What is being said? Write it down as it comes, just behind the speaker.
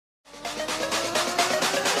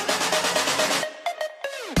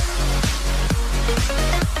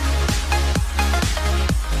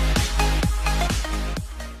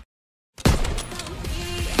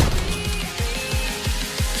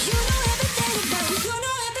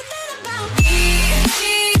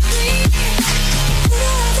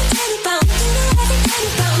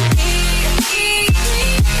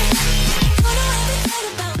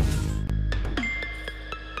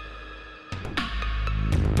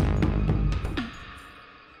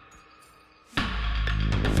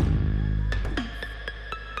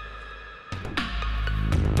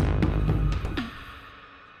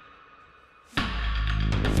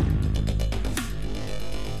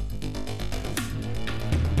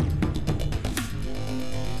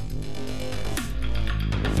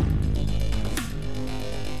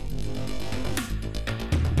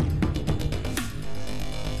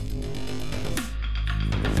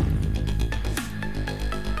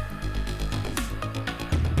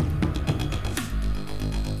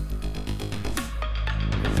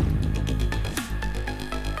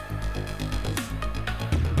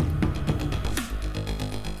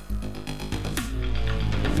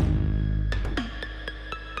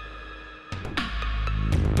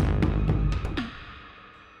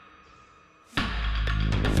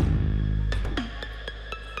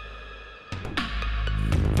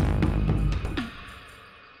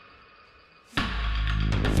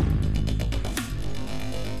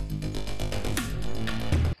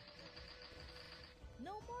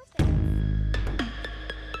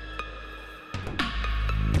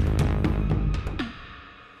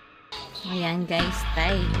Ayan guys,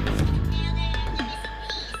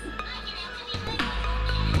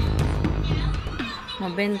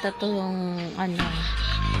 mabenta to yung ano,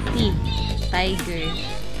 tiger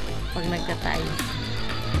pag nagka-tie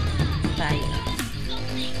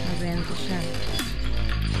mabenta siya.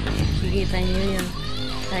 Kikita nyo yun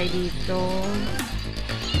tie dito,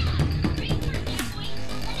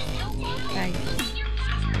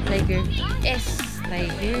 tiger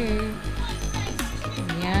tiger.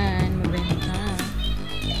 Ayan, mabenta.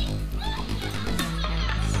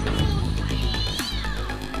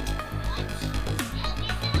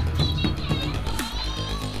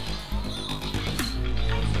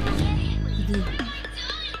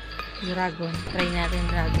 Dragon. Try natin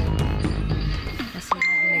dragon. Kasi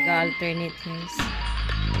nag-alternate guys.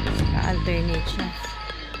 Ka-alternate siya.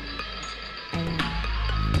 Ayan.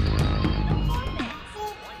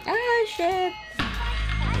 Ah, shit!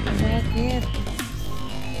 Bakit?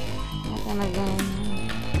 Talagang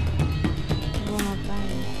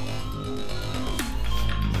bumatay.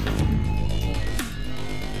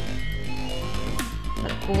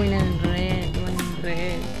 Ba't po 100?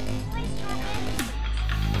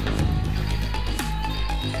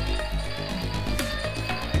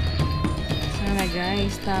 Sana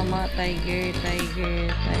guys, tama. Tiger.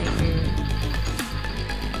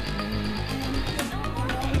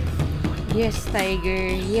 Yes,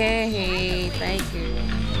 tiger. Yay, tiger.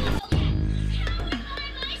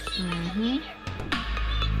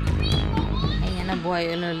 Ayan,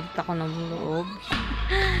 nabuhay ulit ako ng loob.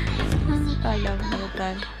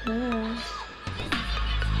 Butal.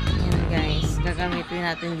 Ayan guys, gagamitin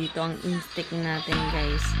natin dito ang instinct natin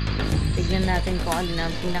guys. Tignan natin kung alin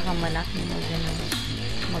ang pinakamalaki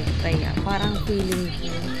magtaya. Parang feeling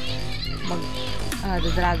ko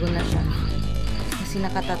dragon na siya. Kasi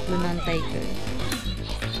nakatatlo ng tiger.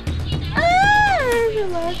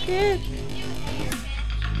 Bakit?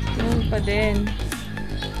 Yun pa din.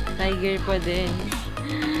 Tiger pa din.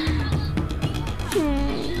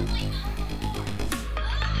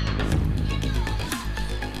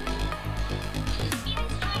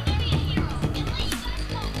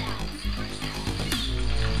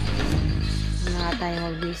 Wala tayo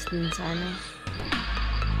mag-base din sa ano.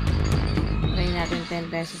 Try natin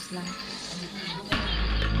 10 pesos lang.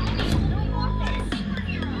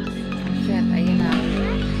 Shit, ayun na.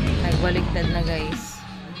 Nagbaliktad na guys.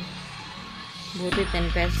 Buti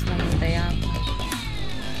 10 pesos lang yung taya.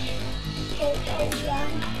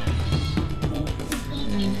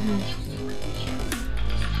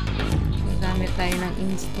 Gamit tayo ng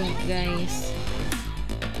instinct guys.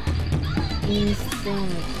 Instinct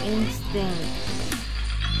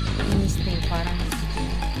parang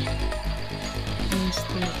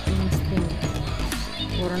instinct.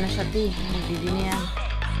 Puro na siya nagbibili na yan.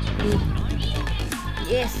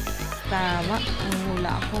 Yes! Tama. Ang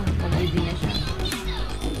hula ako. Magbibili na siya.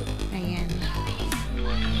 Ayan.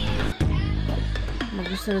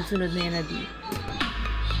 Magsusunod-sunod na yan na di.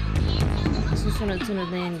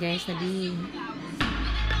 Susunod-sunod na yan guys na di.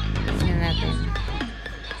 Tignan natin.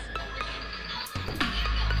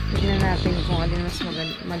 Tignan natin kung alin mas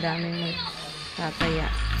madaming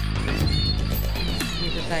magtataya.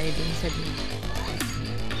 Dito tayo din sa D.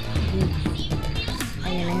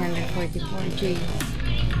 Ayan na 144J.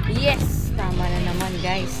 Yes! Tama na naman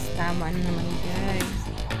guys.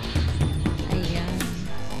 Ayan.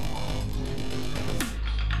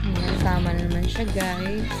 Tama na naman siya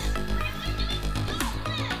guys.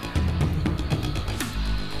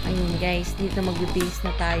 Ayun guys. Dito mag-base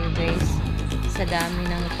na tayo guys. Sa dami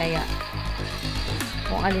ng taya.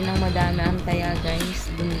 Kung alin ang madami ang taya guys,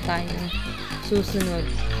 dun tayo susunod.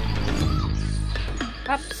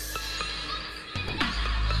 Pops!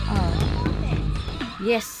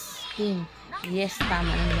 Yes! Team. Yes, tama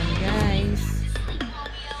naman guys.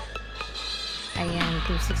 Ayan,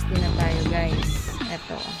 260 na tayo guys.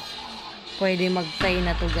 Eto. Pwede mag-tie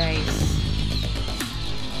na to guys.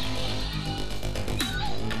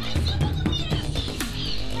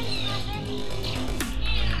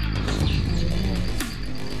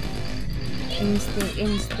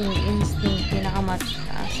 Instinct.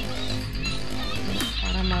 Pinakamataas.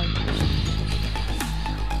 Para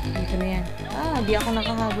dito na yan. Di ako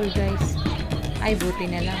nakahabol guys. Ay, buti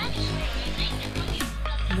na lang.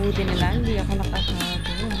 Di ako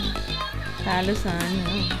nakahabol. Talo sa ano.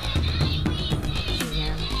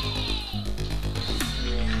 Ayan.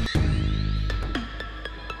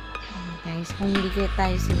 Guys, kung hindi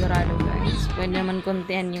tayo sigurado guys, pwede naman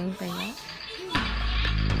kontihan yung tayo.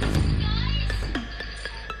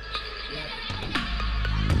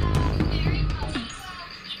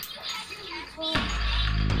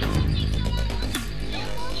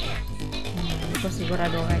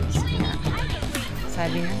 sigurado guys. Kaya,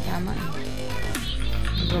 sabi na, tama.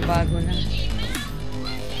 Magbabago na.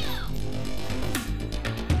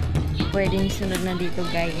 Pwedeng sunod na dito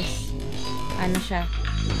guys. Ano siya?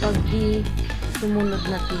 Pag di sumunod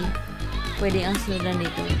na T, pwede ang sunod na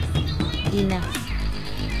dito. Di na.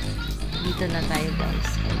 Dito na tayo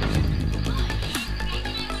guys.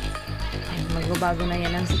 Magbabago na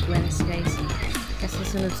yan ang sequence guys. Kasi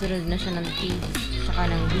sunod-sunod na siya ng T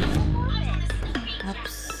tsaka ng D.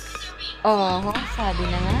 Oops. Oh, sabi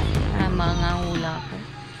na nga. Tama nga ang hula ko.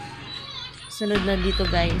 Sunod na dito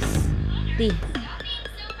guys. T.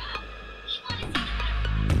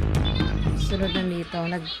 Sunod na dito.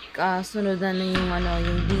 Sunod na yung ano,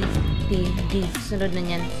 yung D, T, D. Sunod na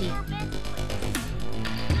niyan T.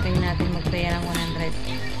 Try natin magtaya ng 100.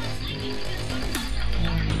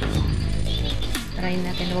 Try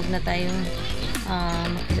natin. Huwag na tayong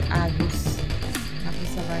makisagos.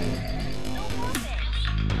 Makisabay.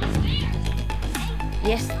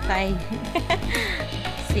 Yes, tay.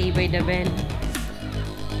 Say by the bell.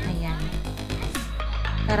 Ayan.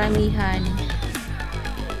 Karamihan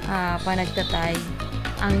panagtatay,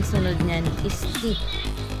 ang sunod niyan is T.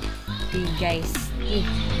 T guys. T.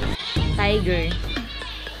 Tiger.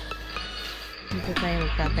 Dito tayo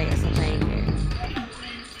magtataya sa tiger.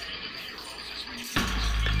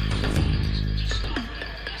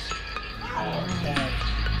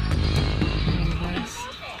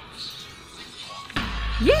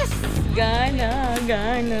 Yes! Gana!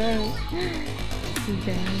 Gana!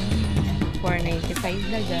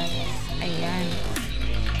 495 na guys. Ayan.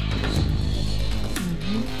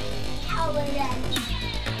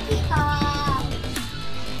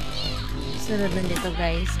 Sunod na dito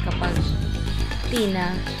guys. Kapag T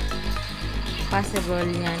na, possible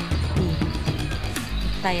yan T.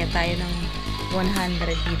 Taya tayo ng 100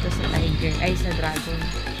 dito sa tiger. Ay, sa dragon.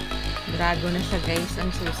 Dragon na siya guys.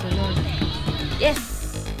 Ang susunod. Yes!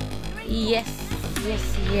 Yes! Yes,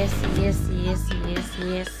 yes, yes, yes, yes,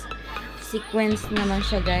 yes. Sequence naman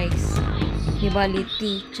siya guys. Ibali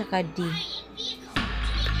T tsaka D.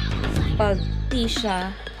 Pag T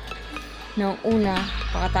siya nung una,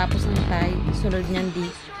 pagkatapos ng tie, sunod niyan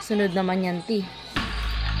D, sunod naman yan T.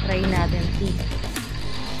 Try natin T.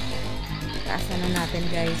 Taasan na natin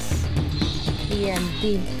guys. T yan,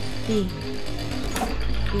 T, T,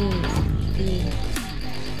 T, T,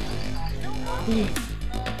 T.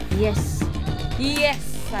 Yes.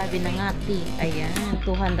 Yes! Sabi na nga T. Ayan,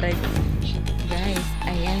 200 guys.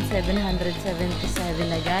 Ayan,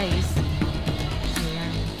 777 na guys.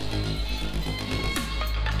 Ayan.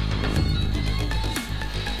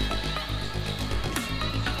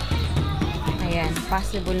 Ayan,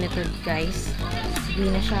 possible nito guys.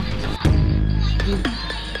 Hindi na siya. Hindi.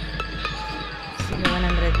 Sige,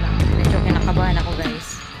 100 lang. Medyo kinakabahan ako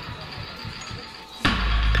guys.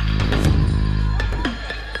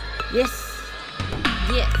 Yes!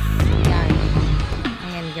 Yes! Ayan.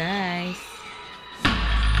 Ayan guys.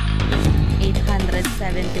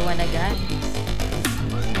 871 na guys.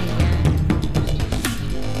 Ayan.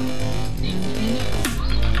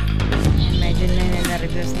 Medyo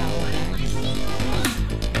na-reverse na ako guys.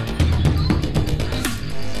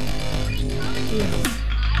 Yes.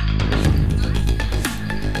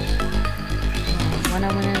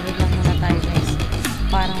 100 lang muna tayo guys.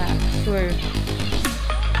 Para sure.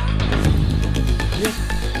 Yes.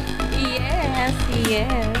 Yes,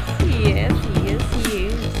 yes, yes, yes,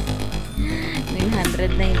 yes.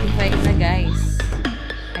 995 na guys.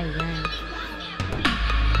 Ayan.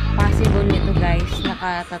 Possible nito guys,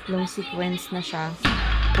 nakatatlong sequence na siya.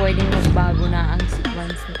 Pwedeng magbago na ang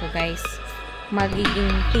sequence nito guys.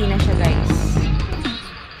 Magiging T na siya guys.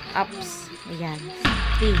 Ups. Ayan.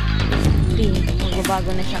 T. T.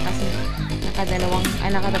 Magbabago na siya kasi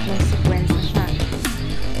nakatatlong sequence na siya.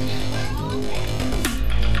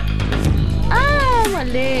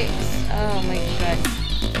 Mali. Oh my god.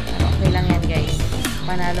 Pero okay lang yan guys.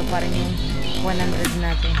 Panalo pa rin yung 100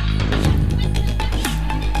 natin.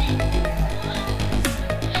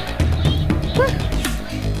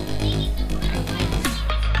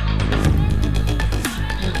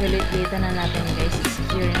 Nagkalit-lita na natin guys.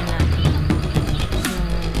 Secure na natin.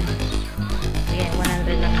 Sige,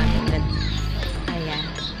 100 lang natin. Ayan.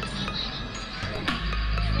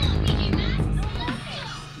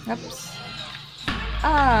 Oops.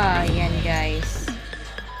 Yan guys.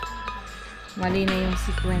 Mali na yung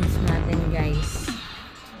sequence natin guys.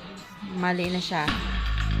 Mali na siya.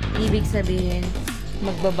 Ibig sabihin,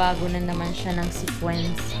 magbabago na naman siya ng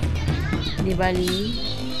sequence. Di bali,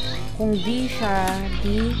 kung di siya,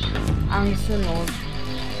 di ang sunod,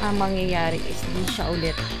 ang mangyayari is di siya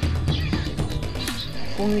ulit.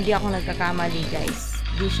 Kung hindi ako nagkakamali guys.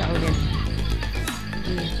 Di siya ulit.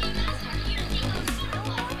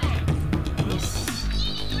 Yes.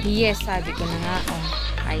 Yes, sabi ko na nga.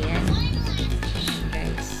 Oh. Ayan. Ayan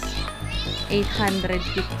guys.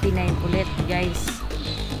 859 ulit guys.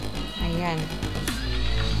 Ayan.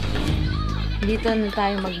 Dito na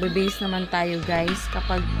tayo magbe-base naman tayo guys.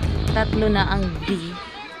 Kapag tatlo na ang D,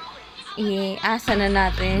 asa na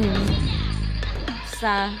natin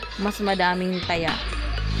sa mas madaming taya.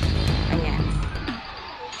 Ayan.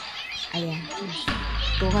 Ayan.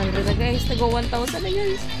 200 na guys. Tago 1,000 na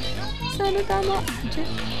guys. Sana tama.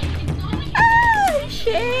 Ay!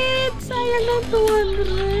 Shit! Sayang ng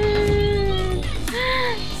 200.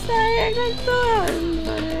 Sayang ng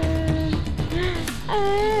 200.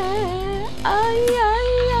 Ay, ay,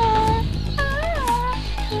 ay.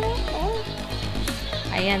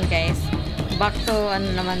 Ayan guys. Back to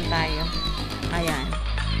ano naman tayo. Ayan.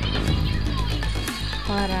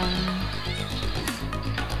 Parang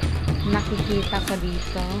nakikita ko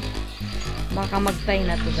dito. Baka mag-tie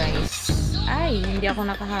na to guys. Ay, hindi ako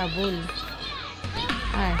nakahabol.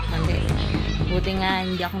 Ay, mali. Buti nga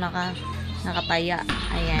hindi ako nakataya.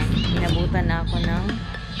 Ayan. Hinabutan na ako ng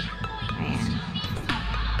ayan.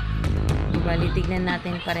 Diba, tignan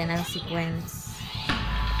natin pa rin ang sequence.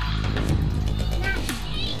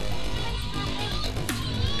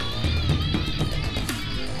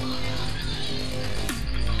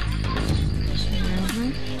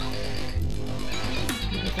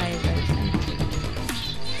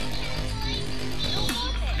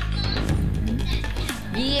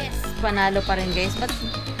 Yes! Panalo pa rin guys. Ba't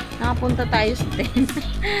nakapunta tayo sa 10?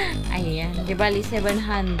 Ayan. Di bali 700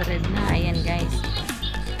 na. Ayan guys.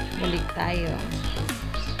 Balik tayo.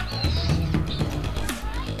 Ayan.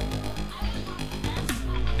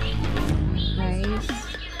 Guys.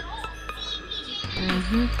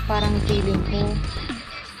 Parang feeling ko.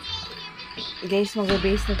 Guys,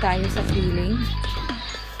 mag-base na tayo sa feeling.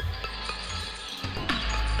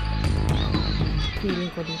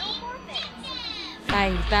 Feeling ko dito.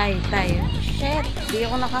 Tay. Shit! Di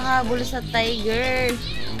ako nakakahabol sa tiger.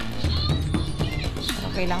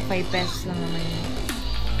 Okay lang, 5 pesos lang naman yun.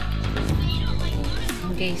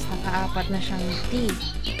 Guys, naka-4 na siyang T.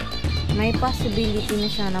 May possibility na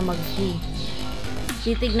siya na mag-T.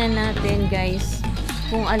 Titignan natin, guys,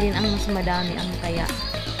 kung alin ang mas madami ang taya.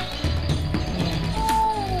 Ayan.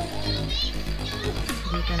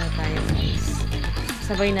 Dito na tayo, guys.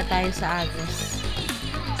 Sabay na tayo sa Agos.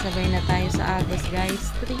 Sabay na tayo sa Agos, guys.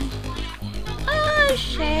 3. Ah,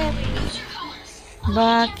 shit!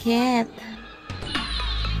 Bakit?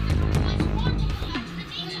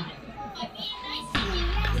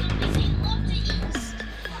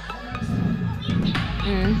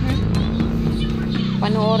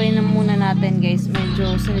 Panoorin na muna natin, guys.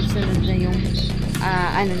 Medyo sunod-sunod na yung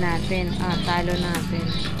ano natin, talo natin.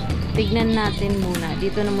 Tignan natin muna.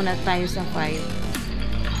 Dito na muna tayo sa 5.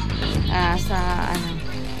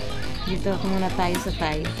 Dito muna tayo sa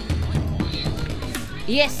tie.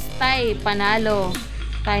 Yes, tie, panalo.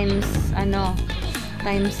 Times 8.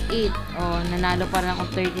 Oh, nanalo pa rin ako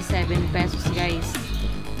 37 pesos, guys.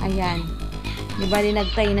 Ayan. Di ba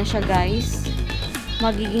nag-tie na siya, guys?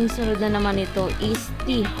 Magiging sunod na naman ito is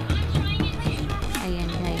T.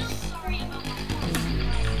 Ayan, guys. Ayan.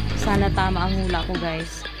 Sana tama ang hula ko,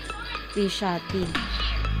 guys. T siya, T.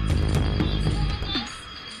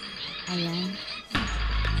 Ayan.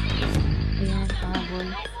 Ayan, pabol.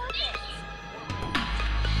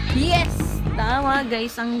 Yes! Tama,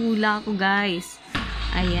 guys, ang hula ko, guys.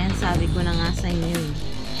 Ayan, sabi ko na nga sa inyo.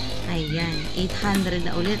 Ayan, 800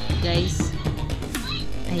 na ulit, guys.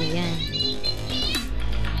 Ayan.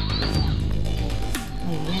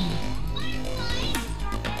 Ayan.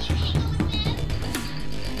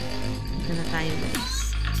 Ito na tayo, guys.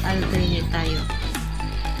 Alternate tayo.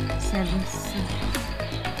 7.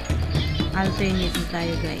 Alternate na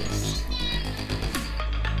tayo, guys.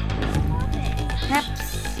 Heps.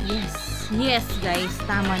 Yes. Yes, guys.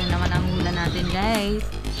 Tama na naman ang hula natin, guys.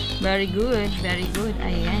 Very good. Very good.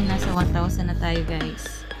 Ayan. Nasa 1,000 na tayo,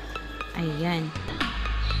 guys. Ayan.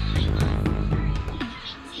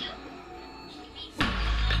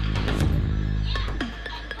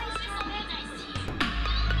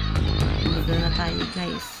 Dito na tayo,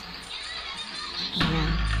 guys.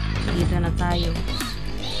 Ayan. Dito na tayo.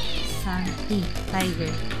 Santi. Tiger.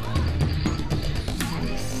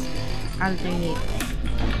 Guys. Alternate.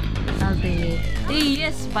 Alternate.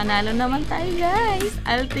 Yes! Panalo naman tayo, guys.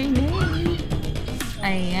 Alternate.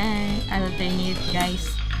 Ayan. Alternate, guys.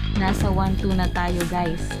 Nasa 1-2 na tayo,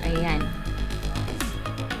 guys. Ayan.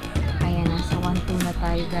 Ayan. Nasa 1-2 na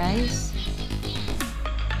tayo, guys.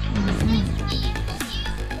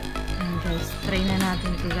 Try na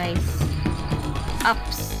natin to guys.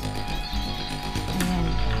 Ups. Ayan.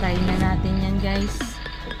 Try na natin yan guys.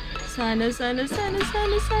 Sana guys.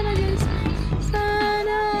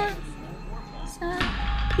 Sana.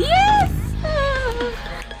 Yes!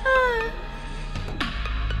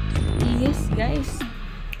 Yes guys.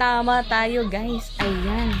 Tama tayo guys.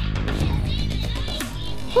 Ayan.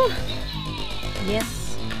 Whew.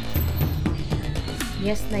 Yes.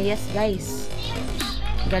 Yes na yes guys.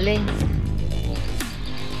 Galing.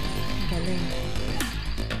 Galing.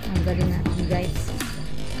 Ang galing natin guys.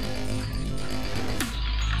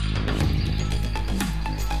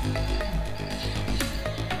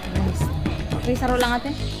 Nice. Okay, saro lang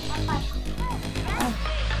ate. Ah.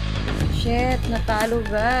 Shit, natalo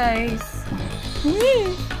guys.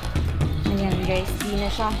 Ayan guys, di na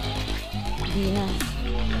siya.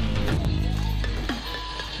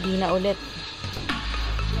 Di na ulit.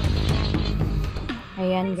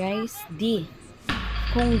 Ayan guys, D.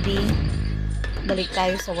 Kung D, balik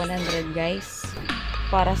tayo sa 100 guys.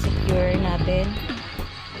 Para secure natin.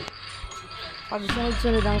 Pag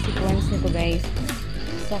sunod-sunod ang sequence nito guys,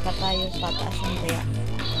 saka tayo tataas ng kaya.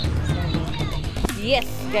 Yes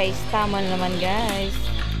guys, tama naman guys.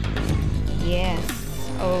 Yes.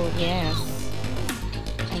 Oh yes.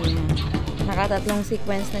 Ayan. Nakatatlong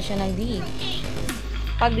sequence na siya ng D.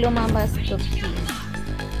 Pag lumabas to P.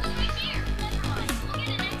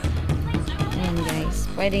 Ayan guys.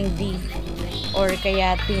 Pwedeng D. Or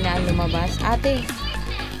kaya T na ang lumabas. Ate.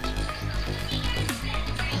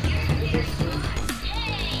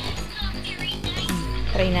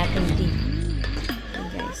 Try natin T. Okay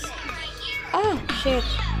guys. Ah! Shit.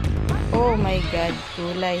 Oh my god.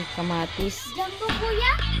 Kulay. Kamatis. Jumbo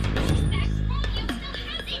kuya?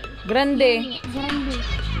 Grande. Grande.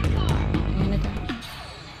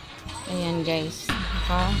 Ayan guys.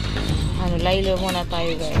 Laylo muna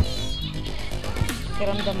tayo guys.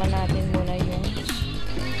 Pakiramdaman natin muna yung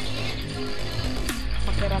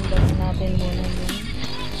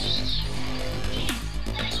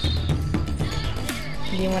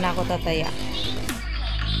hindi mo na ako tataya.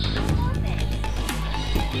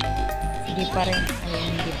 Hindi pa rin. Ayan,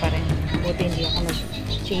 hindi pa rin. Buti hindi ako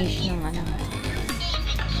nag-change ng ano.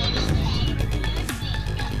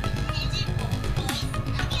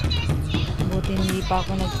 Buti hindi pa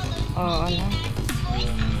ako ano.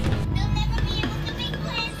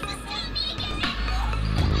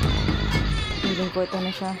 Feeling ko ito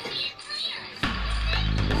na siya.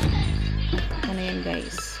 Ito na yan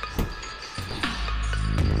guys.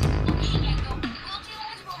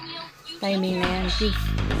 Timing na yan.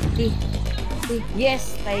 T.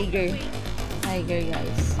 Yes! Tiger. Tiger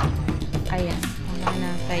guys. Ayan. Tama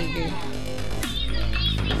na tiger.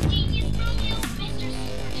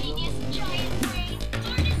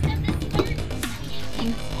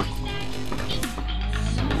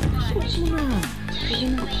 Sige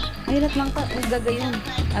na. Ay, alat lang ka. Nagagayon.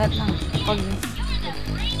 Alat lang. Pag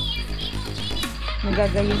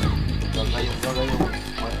nagagayon. Gagayon.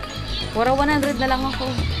 Wala 100 na lang ako.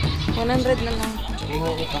 100 na lang.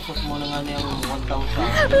 Ikasot mo na nga niya 1,000.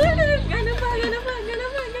 Gana pa.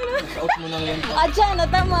 Ikasot mo na yan. Dyan,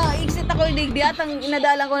 tama. Exit ako yung digdi at ang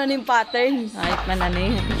inadalang ko na yung pattern. Ay,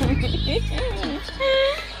 mananay.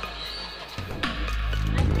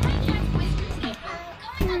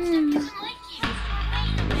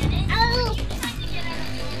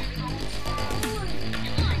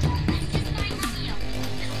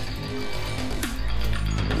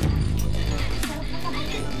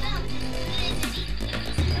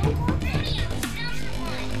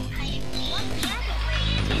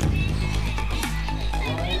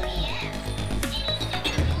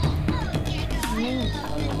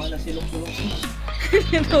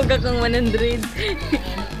 Tuga kang 100.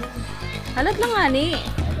 Halat lang nga ni.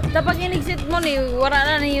 Tapos in-exit mo ni,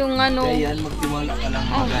 wala na yung ano. Kaya yan, magtiwala ka lang.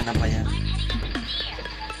 Magana pa yan.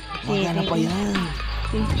 Magana pa yan.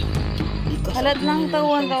 Halat lang ta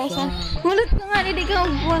 1,000. Halat na nga ni, di ka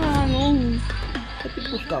magbuwa na ano.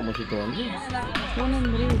 Katipos ka mo si Tony.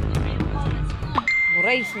 100.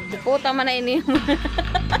 Buray, puta man na ini.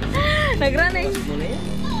 Nagrana eh.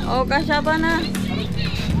 O, kasya pa na.